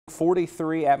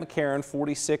43 at McCarran,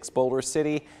 46 Boulder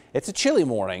City. It's a chilly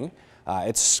morning.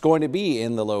 It's going to be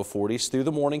in the low 40s through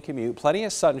the morning commute. Plenty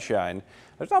of sunshine.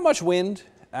 There's not much wind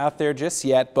out there just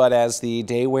yet, but as the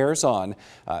day wears on,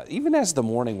 even as the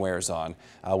morning wears on,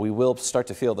 we will start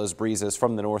to feel those breezes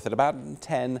from the north at about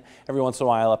 10, every once in a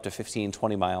while up to 15,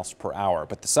 20 miles per hour.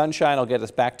 But the sunshine will get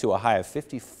us back to a high of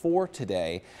 54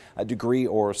 today, a degree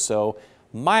or so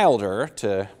milder,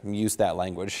 to use that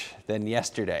language, than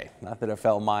yesterday. Not that it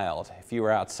felt mild. If you were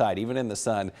outside, even in the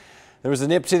sun, there was a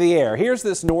nip to the air. Here's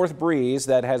this north breeze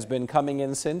that has been coming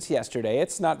in since yesterday.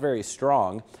 It's not very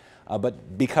strong.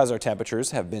 But because our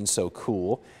temperatures have been so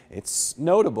cool, it's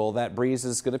notable that breeze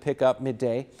is going to pick up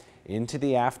midday into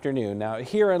the afternoon. Now,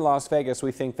 here in Las Vegas,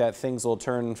 we think that things will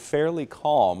turn fairly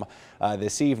calm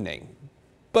this evening.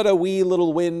 But a wee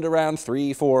little wind around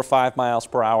 3, 4, 5 miles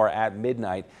per hour at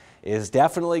midnight is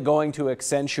definitely going to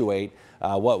accentuate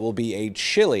what will be a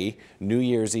chilly New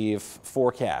Year's Eve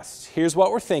forecast. Here's what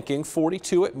we're thinking: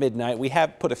 42 at midnight. We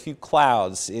have put a few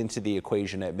clouds into the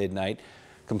equation at midnight.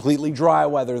 Completely dry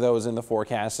weather, those in the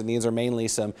forecast, and these are mainly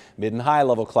some mid and high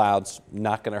level clouds.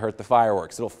 Not going to hurt the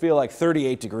fireworks. It'll feel like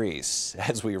 38 degrees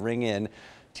as we ring in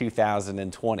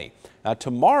 2020.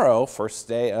 Tomorrow, first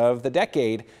day of the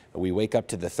decade, we wake up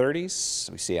to the 30s.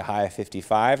 We see a high of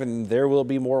 55, and there will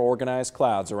be more organized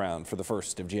clouds around for the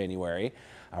 1st of January.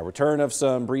 A return of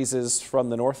some breezes from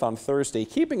the north on Thursday,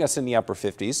 keeping us in the upper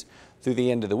 50s through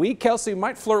the end of the week. Kelsey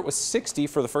might flirt with 60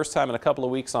 for the first time in a couple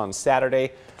of weeks on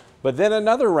Saturday. But then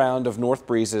another round of north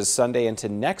breezes Sunday into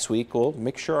next week will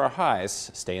make sure our highs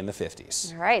stay in the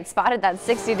 50s. All right, spotted that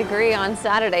 60 degree on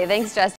Saturday. Thanks, Justin.